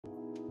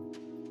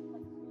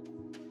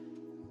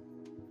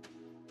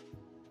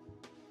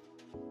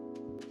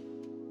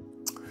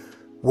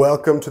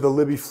Welcome to the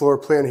Libby floor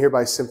plan here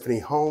by Symphony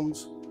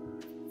Homes.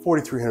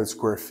 4,300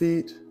 square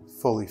feet,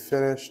 fully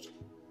finished.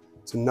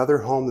 It's another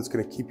home that's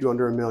going to keep you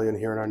under $1 million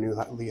here in our new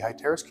Lehigh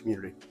Terrace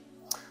community.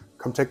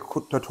 Come take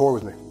a tour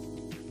with me.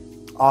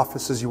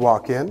 Office as you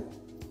walk in.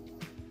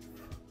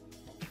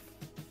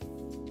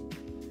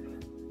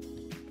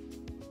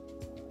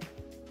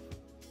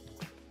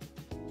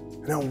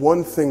 Now,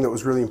 one thing that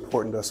was really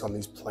important to us on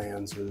these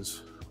plans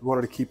is we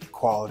wanted to keep the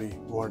quality,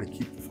 we wanted to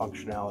keep the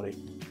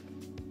functionality.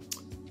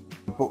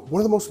 But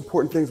one of the most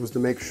important things was to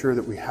make sure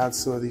that we had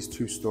some of these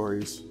 2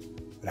 stories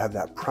that have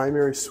that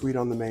primary suite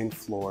on the main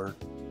floor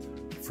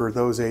for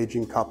those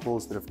aging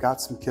couples that have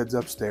got some kids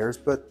upstairs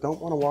but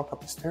don't want to walk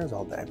up the stairs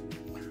all day.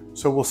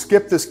 So we'll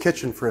skip this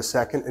kitchen for a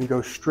second and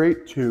go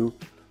straight to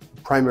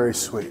the primary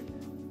suite.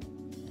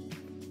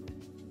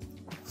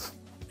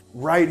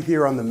 Right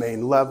here on the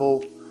main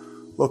level,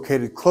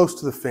 located close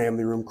to the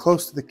family room,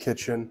 close to the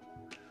kitchen,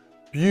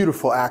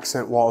 beautiful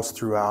accent walls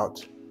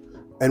throughout,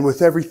 and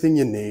with everything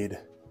you need,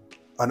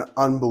 an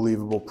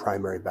unbelievable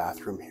primary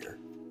bathroom here.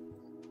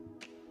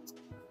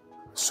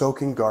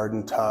 Soaking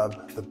garden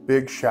tub, the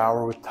big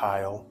shower with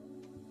tile,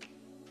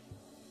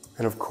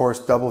 and of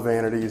course double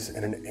vanities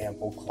and an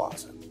ample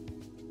closet.